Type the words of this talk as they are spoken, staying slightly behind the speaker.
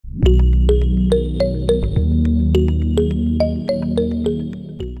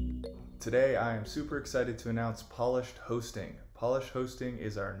Today I am super excited to announce Polished Hosting. Polished Hosting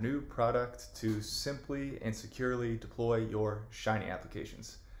is our new product to simply and securely deploy your Shiny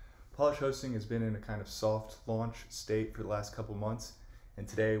applications. Polished Hosting has been in a kind of soft launch state for the last couple months, and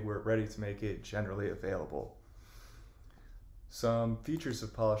today we're ready to make it generally available. Some features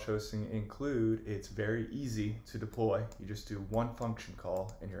of Polished Hosting include it's very easy to deploy. You just do one function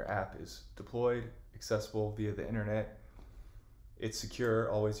call and your app is deployed, accessible via the internet. It's secure,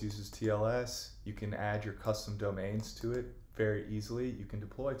 always uses TLS. You can add your custom domains to it very easily. You can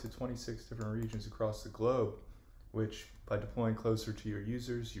deploy to 26 different regions across the globe, which by deploying closer to your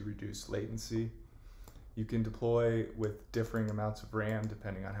users, you reduce latency. You can deploy with differing amounts of RAM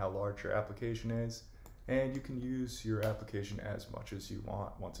depending on how large your application is. And you can use your application as much as you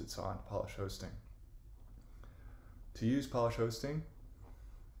want once it's on Polished Hosting. To use Polished Hosting,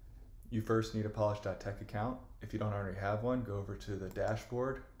 you first need a Polish.tech account. If you don't already have one, go over to the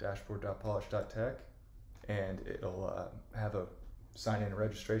dashboard, dashboard.polish.tech, and it'll have a sign in and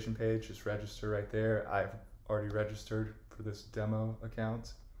registration page. Just register right there. I've already registered for this demo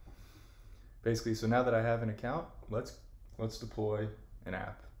account. Basically, so now that I have an account, let's deploy an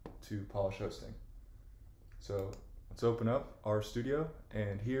app to Polished Hosting. So let's open up RStudio,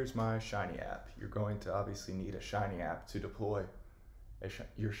 and here's my Shiny app. You're going to obviously need a Shiny app to deploy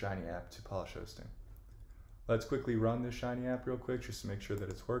your Shiny app to Polished Hosting. Let's quickly run this Shiny app real quick just to make sure that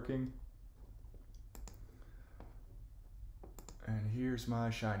it's working. And here's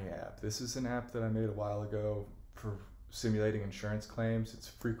my Shiny app. This is an app that I made a while ago for simulating insurance claims. It's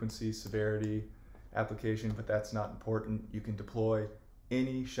frequency, severity, application, but that's not important. You can deploy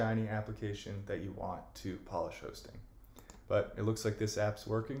any Shiny application that you want to Polished Hosting. But it looks like this app's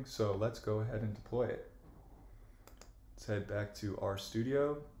working, so let's go ahead and deploy it. Let's head back to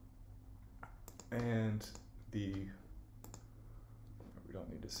RStudio, and we don't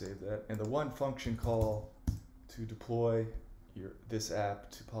need to save that. And the one function call to deploy this app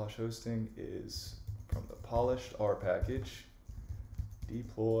to Polished Hosting is from the Polished R package,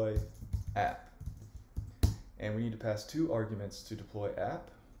 deploy app. And we need to pass two arguments to deploy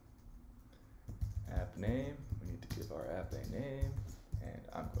app. App name, we need to give our app a name, and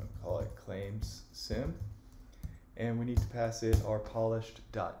I'm going to call it Claims Sim. And we need to pass it our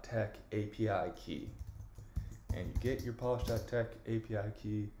Polished.tech API key. And you get your Polished.tech API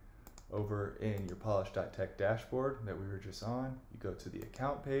key over in your Polished.tech dashboard that we were just on. You go to the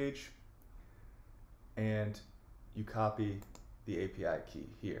account page and you copy the API key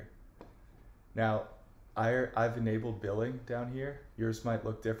here. Now, I've enabled billing down here. Yours might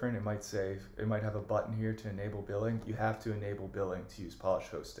look different. It might have a button here to enable billing. You have to enable billing to use Polished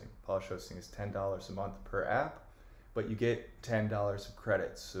Hosting. Polished Hosting is $10 a month per app, but you get $10 of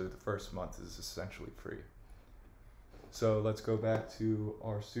credits, so the first month is essentially free. So let's go back to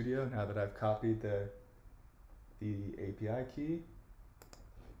RStudio now that I've copied the API key,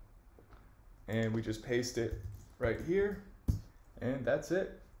 and we just paste it right here, and that's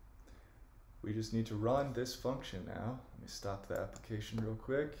it. We just need to run this function now. Let me stop the application real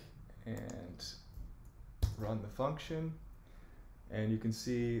quick and run the function. And you can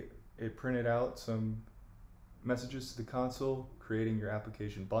see it printed out some messages to the console, creating your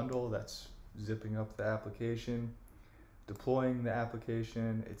application bundle. That's zipping up the application, deploying the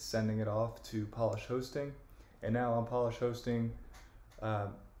application, it's sending it off to Polished Hosting. And now on Polished Hosting,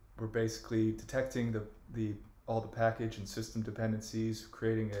 we're basically detecting all the package and system dependencies,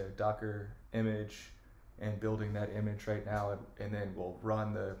 creating a Docker image and building that image right now, and then we'll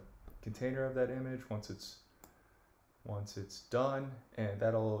run the container of that image once it's done, and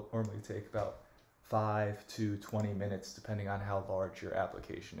that'll normally take about 5 to 20 minutes depending on how large your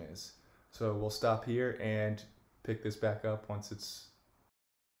application is. So we'll stop here and pick this back up once it's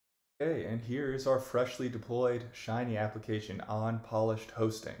okay. And here is our freshly deployed Shiny application on Polished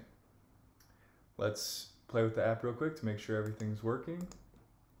Hosting. Let's play with the app real quick to make sure everything's working.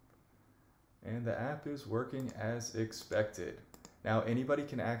 And the app is working as expected. Now anybody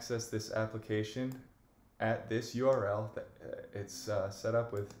can access this application at this URL. It's set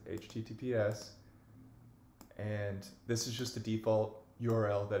up with HTTPS, and this is just the default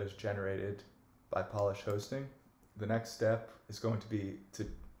URL that is generated by Polished Hosting. The next step is going to be to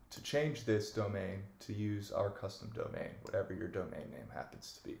change this domain to use our custom domain, whatever your domain name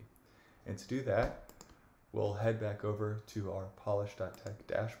happens to be. And to do that, we'll head back over to our Polish.tech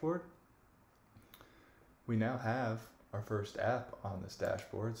dashboard. We now have our first app on this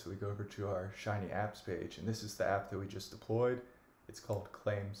dashboard, so we go over to our Shiny Apps page, and this is the app that we just deployed. It's called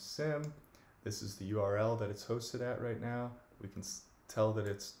Claims Sim. This is the URL that it's hosted at right now. We can tell that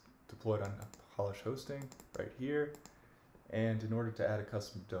it's deployed on Polish hosting right here. And in order to add a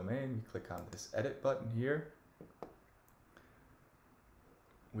custom domain, we click on this edit button here.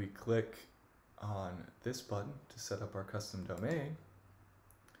 We click on this button to set up our custom domain.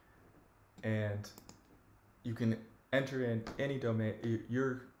 And you can enter in any domain,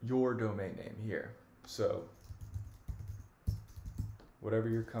 your domain name here. So whatever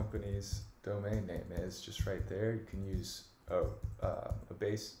your company's domain name is, just right there, you can use a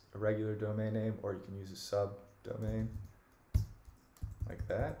regular domain name, or you can use a subdomain like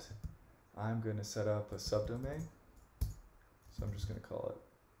that. I'm going to set up a subdomain, so I'm just going to call it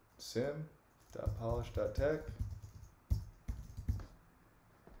sim.polish.tech.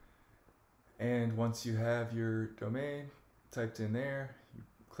 And once you have your domain typed in there, you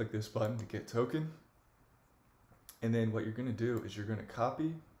click this button to get token. And then what you're going to do is you're going to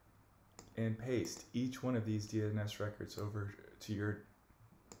copy and paste each one of these DNS records over to your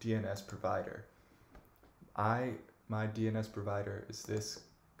DNS provider. My DNS provider is this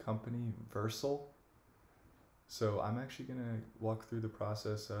company, Versal. So I'm actually going to walk through the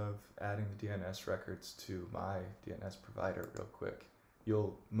process of adding the DNS records to my DNS provider real quick.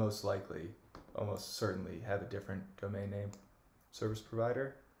 You'll most likely, almost certainly, have a different domain name service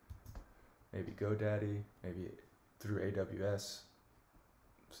provider. Maybe GoDaddy, maybe through AWS.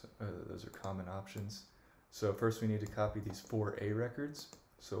 So, those are common options. So first we need to copy these 4 A records.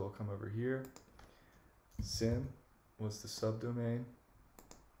 So we'll come over here. Sim was the subdomain.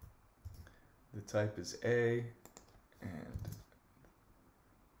 The type is A, and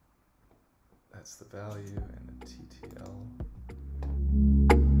that's the value, and the TTL.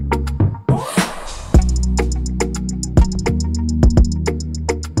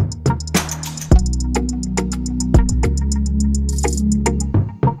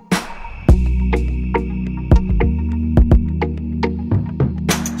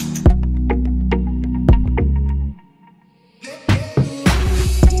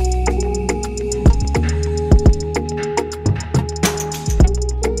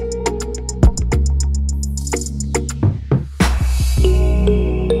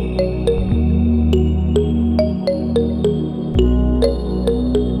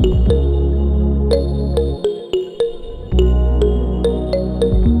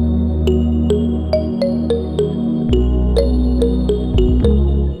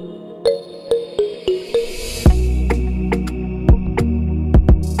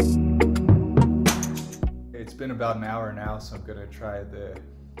 It's been about an hour now, so I'm going to try the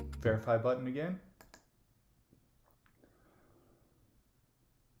verify button again.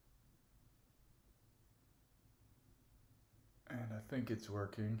 And I think it's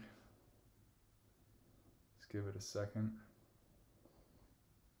working. Let's give it a second.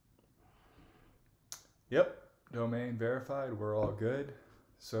 Yep, domain verified, we're all good.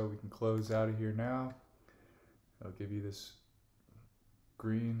 So we can close out of here now. I'll give you this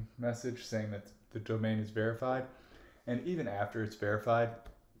green message saying that the domain is verified. And even after it's verified,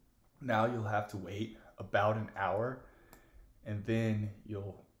 now you'll have to wait about an hour, and then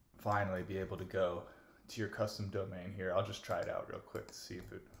you'll finally be able to go to your custom domain here. I'll just try it out real quick to see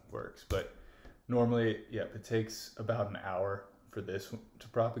if it works. But normally, yep, it takes about an hour for this to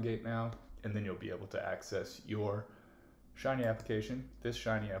propagate now, and then you'll be able to access your Shiny application, this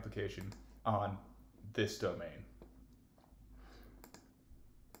Shiny application, on this domain.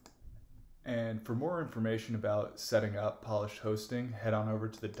 And for more information about setting up Polish hosting, head on over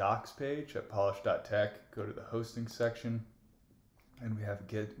to the docs page at polish.tech, go to the hosting section, and we have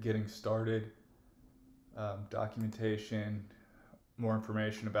getting started, documentation, more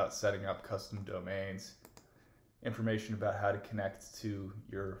information about setting up custom domains, information about how to connect to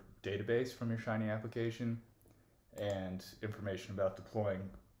your database from your Shiny application, and information about deploying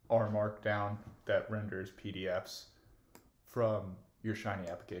R Markdown that renders PDFs from your Shiny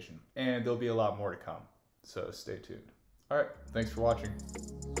application. And there'll be a lot more to come, so stay tuned. All right, thanks for watching.